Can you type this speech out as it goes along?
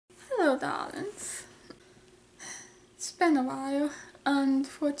Hello, darlings. It's been a while.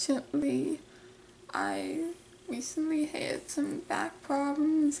 Unfortunately, I recently had some back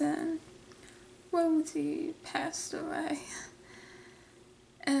problems and Rosie passed away.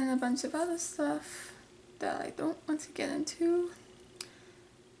 And a bunch of other stuff that I don't want to get into.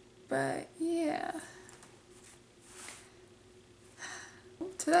 But yeah.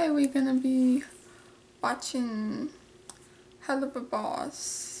 Today we're gonna be watching Helluva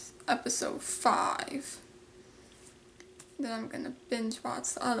Boss episode 5. Then I'm gonna binge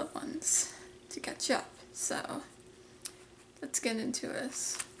watch the other ones to catch up. So let's get into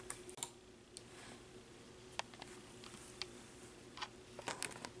this.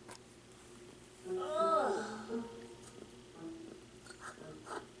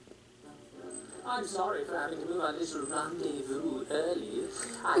 I'm sorry for having to move our little rendezvous early.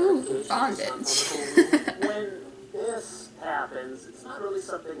 Ooh, bondage. When this happens, it's not really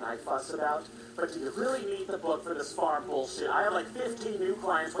something I fuss about, but do you really need the book for this farm bullshit? I have like 15 new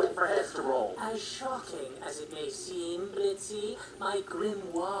clients waiting for heads to roll. As shocking as it may seem, Blitzy, my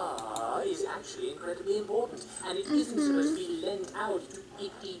grimoire is actually incredibly important, and it isn't supposed to be lent out to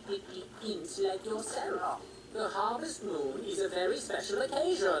itty imps like yourself. The harvest moon is a very special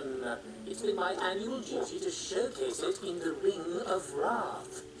occasion. It's been my annual duty to showcase it in the Ring of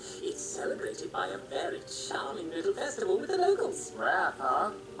Wrath. It's celebrated by a very charming little festival with the locals. Wrath,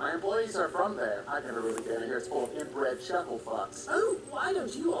 huh? My employees are from there. I've never really been here. It's full of inbred chuckle fucks. Oh, why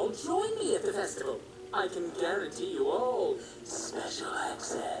don't you all join me at the festival? I can guarantee you all special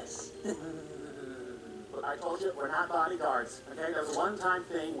access. Look, I told you, we're not bodyguards, okay? That was a one-time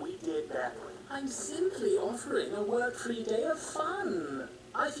thing we did badly. I'm simply offering a work-free day of fun.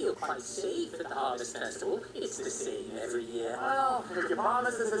 I feel quite safe at the Harvest Festival. It's the same every year. Well, if you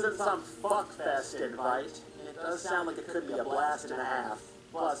promise this isn't some fuckfest invite, it does sound like it could be a blast and a half.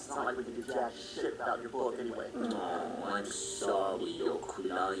 Plus, it's not like we can do jack shit without your book anyway. Oh, I'm sorry your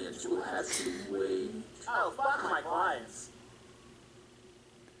clients will have to wait. Oh, fuck my clients.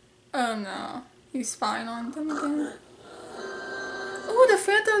 Oh no. You spying on them again? Oh, the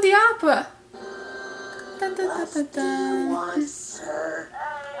Phantom of the Opera! Dun, dun, dun, dun, dun. Sir?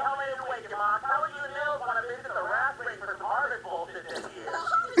 Hey, how late are we waking, Mark? How are you and Nils want to visit the Wrath Ring for some harvest bullshit this year?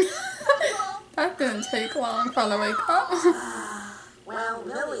 That didn't take long for the wake up. Well,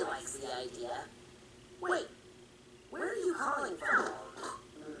 Billy likes the idea. Wait, where are you calling from?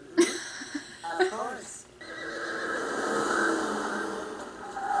 Of course.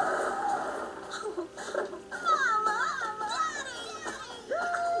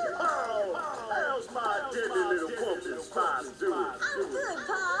 I'm good,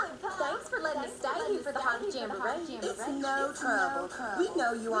 Pa. Thanks for letting me stay here for the Hockey Jamboree. It's no trouble. We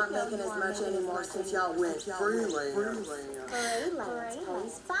know you aren't making as much anymore since y'all went freelance. Freelance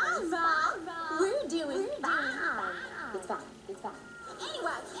pays fine, Rob. We're doing fine. It's fine. It's fine.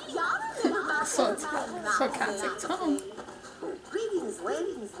 Anyway, y'all remember my Sarcastic tone. Greetings,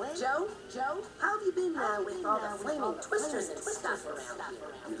 ladies. Joe, how have you been with all the flaming twisters and stuff around here?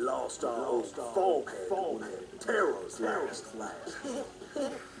 We lost our old folk terrors last.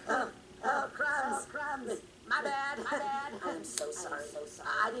 Crumbs. My bad. I'm so sorry.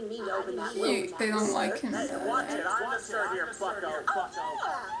 I didn't mean to open that They don't like him. Hey, watch it. I'm the sir here, bucko.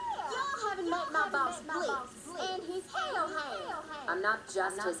 Y'all haven't met my boss, Blitz, and his hellhound. I'm not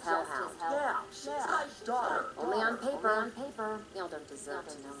just his hellhound. Yeah, she's my daughter. Only on paper. Y'all don't deserve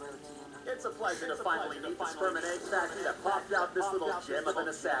to know my name. It's a pleasure to finally meet the sperm and egg factory that popped out this little gem of an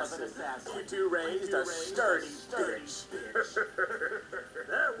assassin. You two raised a sturdy bitch.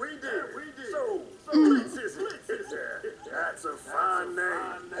 That we did. So Blitz is it? That's a fine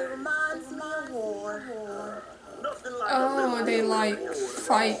name. It reminds me of war. Nothing like Oh, they like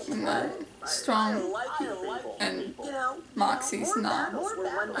fighting that strong and Moxie's not.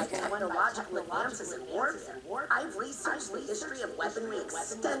 Technological advances in warfare. I've researched the history of weaponry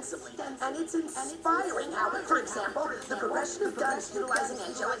extensively, and it's inspiring how, for example, the progression of guns utilizing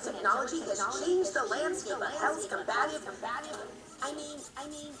angelic technology has changed the landscape of hell's combative. I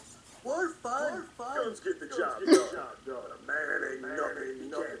mean, we're fun. Guns get the job done. A man ain't nothing. He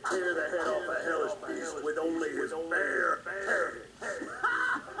can't tear the head off a hellish beast with only his bare hands.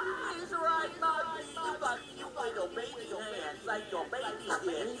 He's right, Marty. You got your baby hands like your baby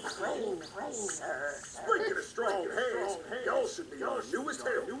did. Sir. Speaking of strong hands, y'all should be our newest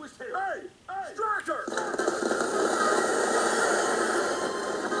help. Hey, Striker!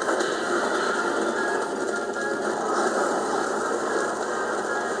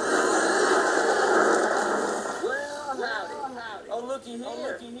 Looky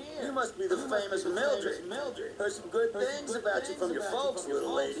here. You must be the famous Mildred. told you. Heard some good things about you from your folks,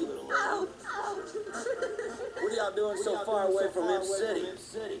 little lady. Oh, What are y'all doing so far away from Ep City?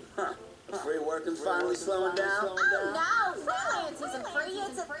 Huh. Free working finally slowing down? oh no, freelance isn't free,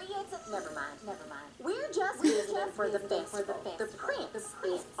 it's never mind. We're just visiting for the festival. The prince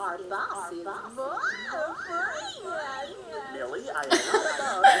is our boss's boyfriend. Millie, I am not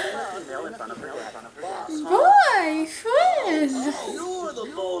about getting a female in front of her boss. Boyfriend! You're the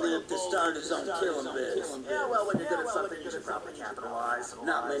bold imp that started his own killing biz. Yeah, well, when you're good at something, you should probably capitalize.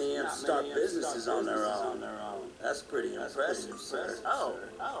 Not many imps start businesses on their own. That's pretty impressive, sir. Oh.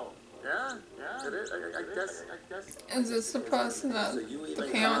 Yeah. It is. I guess. Is this the person that So you the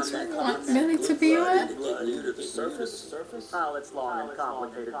even parents contact want Millie to be with? to get you to the surface? Well, it's long and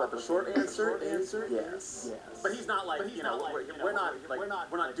complicated, but the short answer is yes. But he's not like, we're not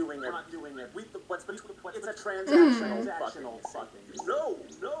doing it. It's a transactional fucking. No,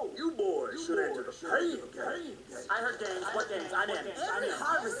 you boys should enter the paying game. I heard games. What games? I'm in. Every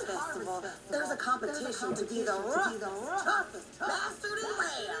harvest festival, there's a competition to be the roughest, toughest bastard in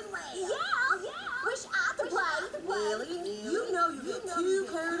land. Yeah, wish I could play. Really? You know you get too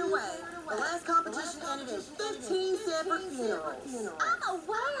carried away. The last competition ended in 15 separate funerals. I'm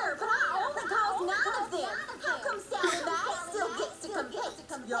aware, but I only caused 9 of them. How come Sally Mae still gets to compete?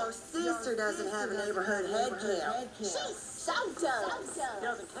 Your sister doesn't have a neighborhood head count. She's so dumb.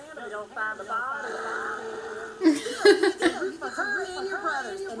 Doesn't count if you don't find the body. For her and your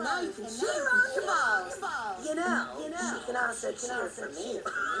brothers, and now you can cheer on your boss. You know, she can also cheer for me.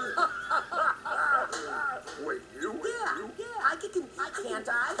 Wait, you? Yeah, I can compete, can't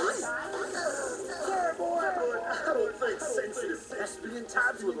I? Boy, I don't think sensitive thespian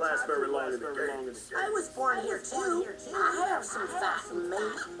types would last very long in the game. I was born here too. I have some fat in me.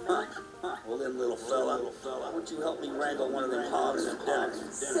 Well then, little fella, why don't you help me wrangle one of them hogs for dinner?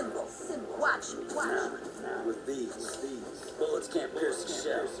 Simple. Watch me. With these. Bullets can't pierce the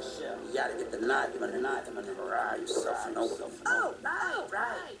shell. You gotta get the knife and fry yourself an opening. Oh, right.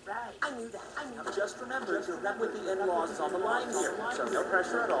 I knew that. Just remember, your rep with the in-laws is on the line here, so no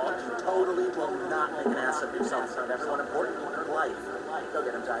pressure at all. You totally will not make an ass of yourself in front of everyone important in her life. Go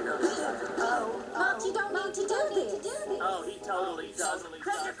get him, Tiger. Mom, you don't need to do this. Oh, he totally does.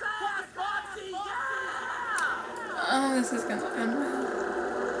 Crack your ass, Foxy! Yeah! Oh, this is gonna end well.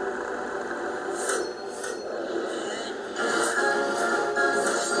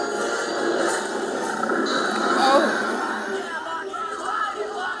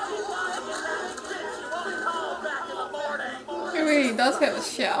 He really does have a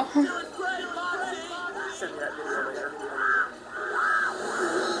shell. Send me that video later.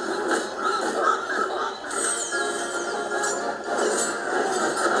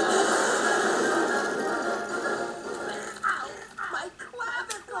 My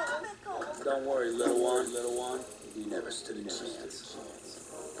clavicle. Don't worry, little one. You never stood a chance.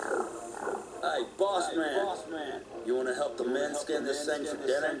 Hey, boss man. You want to help the men skin this thing for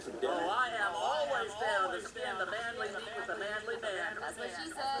dinner? Oh, I am always down to skin the manly meat with the manly man. That's what she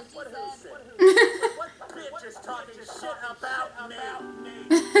said. What bitch is talking shit about me?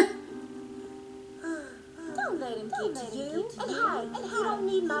 Don't let him get to you. And hey, you don't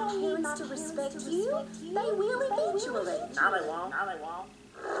need my parents to respect you. They will eventually. Now they won't.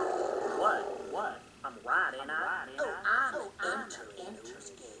 What? I'm right, ain't I? I'm enters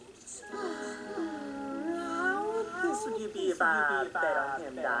games. How pissed would you be if I bet on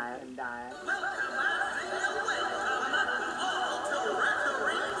him dying?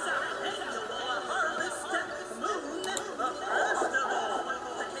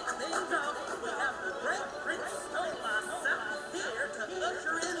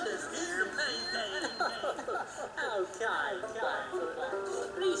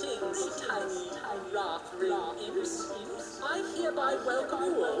 Greetings, tiny, wrath-ring imps. I hereby welcome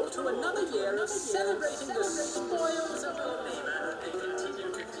you all to another year of celebrating the spoils of your labor and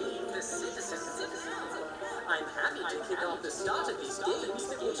continue to clean the citizens. I'm happy to kick off the start of these games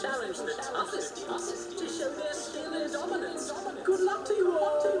that will challenge the toughest imps to show their skill and dominance. Good luck to you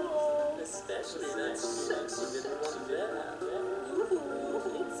all, especially that sexy little one there.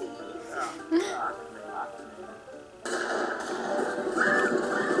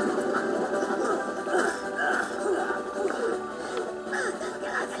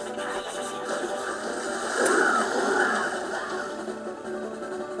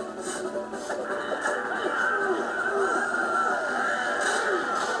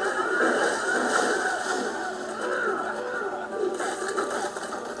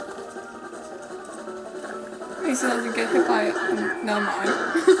 At least he doesn't get hit by it. Never mind.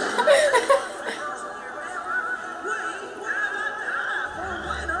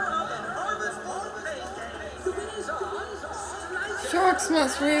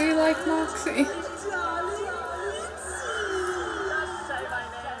 smells really like Moxie.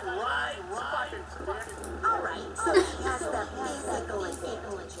 Alright, so she has the physical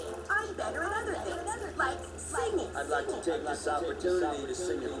advantage. I'm better at other things, like singing. I'd like to take this opportunity to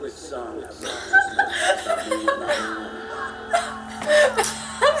sing a quick song.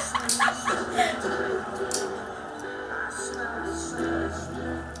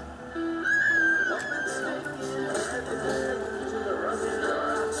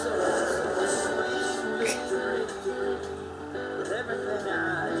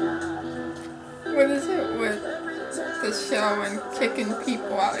 What is it with the show and kicking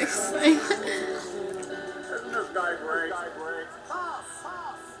people out? They sing. Isn't this guy great?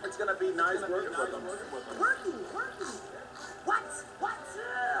 It's gonna be nice working with him. Working. What?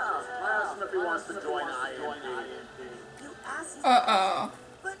 Yeah, I asked him if he wants to join IMP. You asked Uh-oh.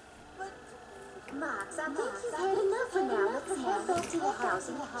 but Max, I think you've had enough for now. Let's head back to the house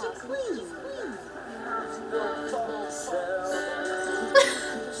and get you clean.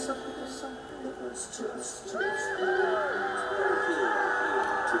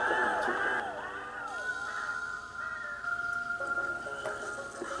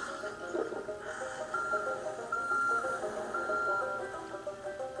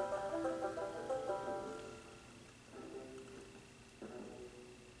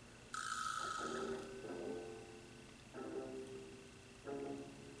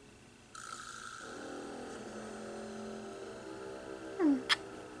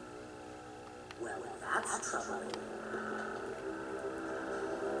 well, that's troubling.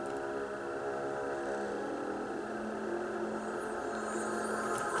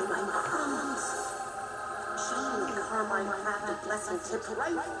 Oh my crumbs! Shane Carmine crafted lesson tipped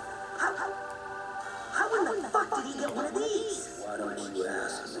rifle. How in the fuck did he get one of these? Why don't you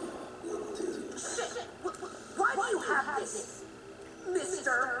ask me? Shit! Why do you have this?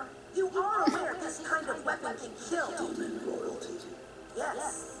 Mister, you are aware this kind of weapon can kill. Demon royalty.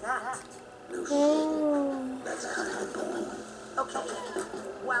 Yes, that. No shit. Oh. That's kind of the point. Okay.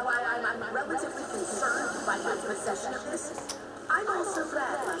 While I'm relatively concerned by my possession of this, I'm also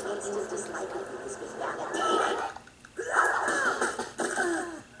glad my instant dislike of you has been validated.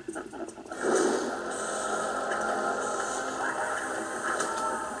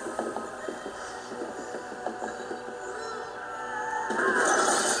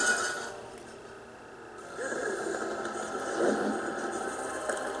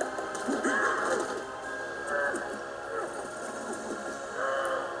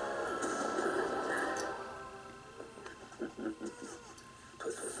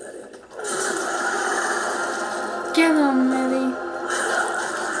 Get him, Millie.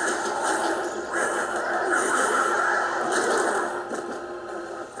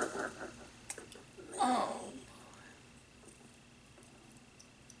 Oh.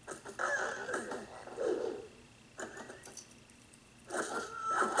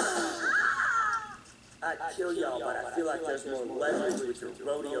 I'd kill y'all, but I feel like there's more leverage with your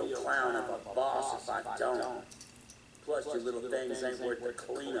rodeo clown of a boss if I don't. Plus, your little things ain't worth the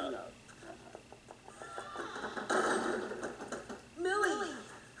cleanup. Millie!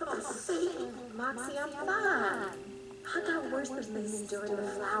 Oh, Satan! Moxie, I'm fine. I got worse things during the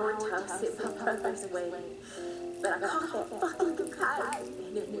flower tufts at my brother's wedding. But I caught that fucking coyote,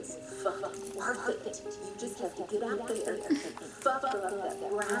 and it was fucking worth it. You just have to get out there and fuck up that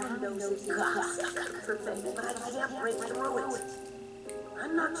brown-nosed cocksucker for me. But I can't break through it.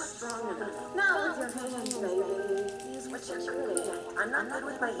 I'm not strong enough. Not with your hands, baby. Use what you're good at. I'm not good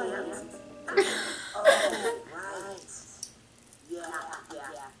with my hands. Oh, right. Yeah.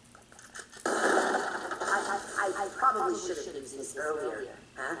 I probably should have used this earlier,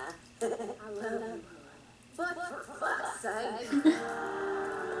 huh? I love you. But for fuck's sake.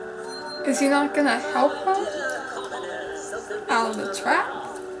 Is he not gonna help her out of the trap?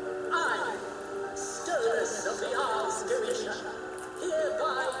 I, stewardess of the Arts Division,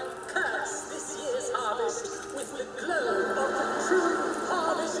 hereby curse this year's harvest with the glow of the true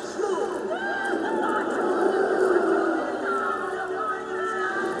harvest moon.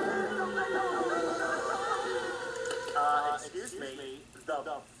 Excuse me, the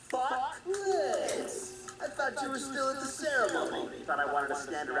fuck? Yes. I thought you were still at the ceremony. You thought I wanted to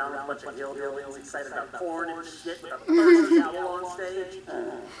stand around with a bunch of hillbillies excited about porn and shit with a thirst towel on stage?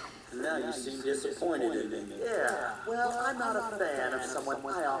 Now you seem disappointed in me. Yeah, well, I'm not a fan of someone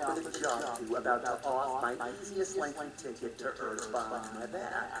I offered a job to about to off my easiest lengthy ticket to Earth behind my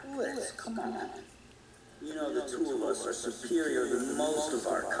back. Liz, come on. You know, the two of us are superior to most of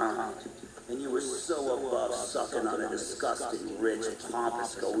our kind. And you were so above sucking on a disgusting, rich,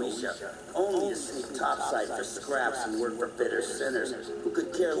 pompous Goetia, only to sneak topside for scraps and work for bitter sinners who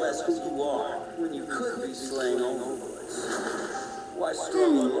could care less who you are, when you could be slaying overlords. Why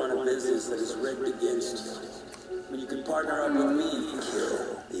struggle to run a business that is rigged against you, when you can partner up with me and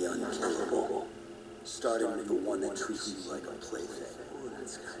kill the unkillable, starting with the one that treats you like a plaything? Ooh,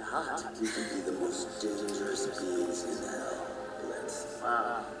 that's kind of hot. We can be the most dangerous beings in hell.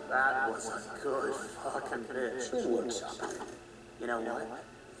 Wow, that was a good fucking bitch. We'll workshop it. You know what?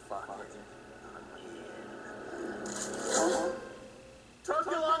 Fuck it. Took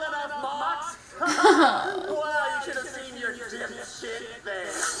you long enough, Mox? Well, you should have seen your dipshit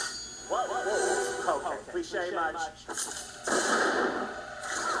there. Whoa. Okay, cliche much.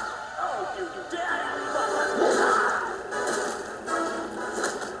 Oh, you dare!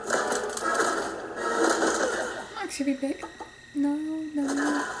 Actually, big. No.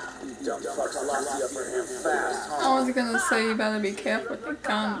 You dumb fucks lost the upper hand fast, huh? I was gonna say you better be careful with the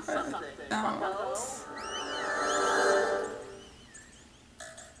gun, but no.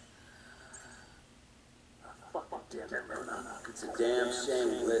 It's a damn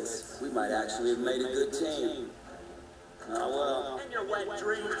shame, Blitz. We might actually have made a good team. Oh well. And your wet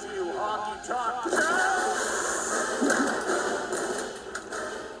dreams, you honky talk.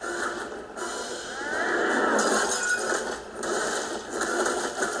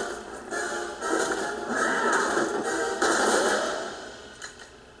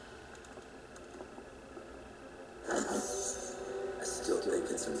 I still think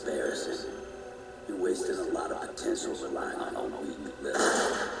it's embarrassing. You're wasting a lot of potential relying on a weak liver.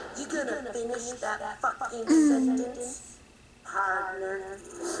 You gonna finish that fucking sentence, partner?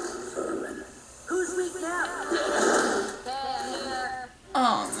 Vermin. Who's weak now?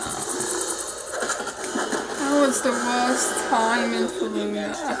 Oh no. That was the worst time in Helluva.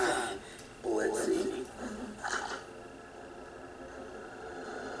 Blitzy.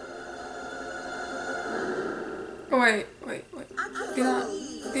 Wait.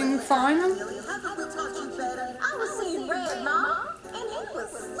 Didn't you find him? I was seeing red, Mom, and it was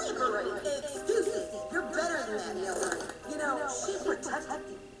slippery. Excuse me, you're better than that, Miller. You know, she protected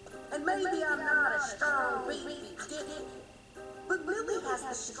you. And maybe I'm not a strong, beefy dick, but Lily has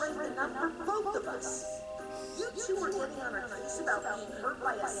the strength enough for both of us. You two were getting on her case about being hurt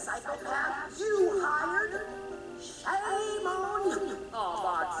by a psychopath you hired. Shame on you. Oh,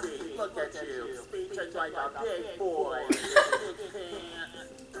 Moxie, look at you, speaking like a big boy.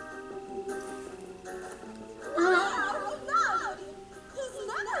 He's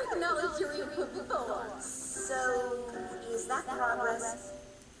never acknowledged your input before. So, is that progress?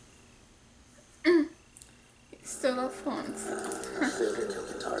 He's still up front. I failed to kill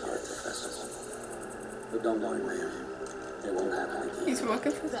the target at the festival. But don't worry, ma'am. It won't happen again. He's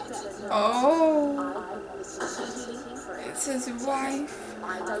working for that. Oh. It's his wife.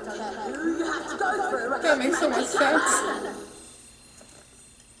 I don't care who you have to go through. That makes so much sense.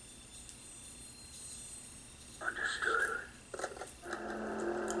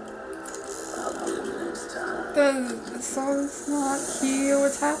 The song's not here.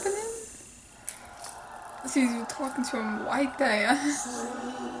 What's happening? She's talking to him right there.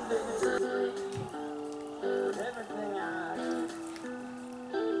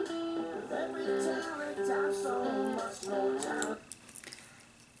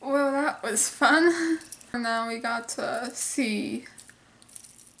 Well, that was fun. Now we got to see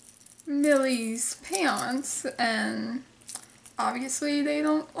Millie's parents, and obviously they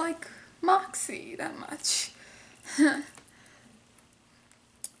don't like Moxie that much.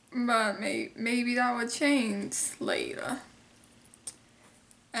 But maybe that would change later.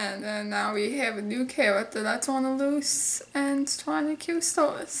 And then now we have a new character that's on the loose and trying to kill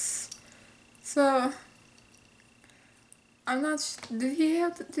Stolas. So I'm not. Did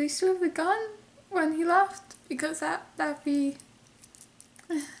he still have the gun when he left? Because that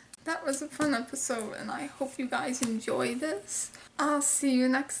was a fun episode, and I hope you guys enjoyed this. I'll see you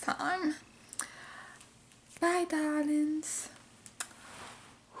next time. Bye, darlings.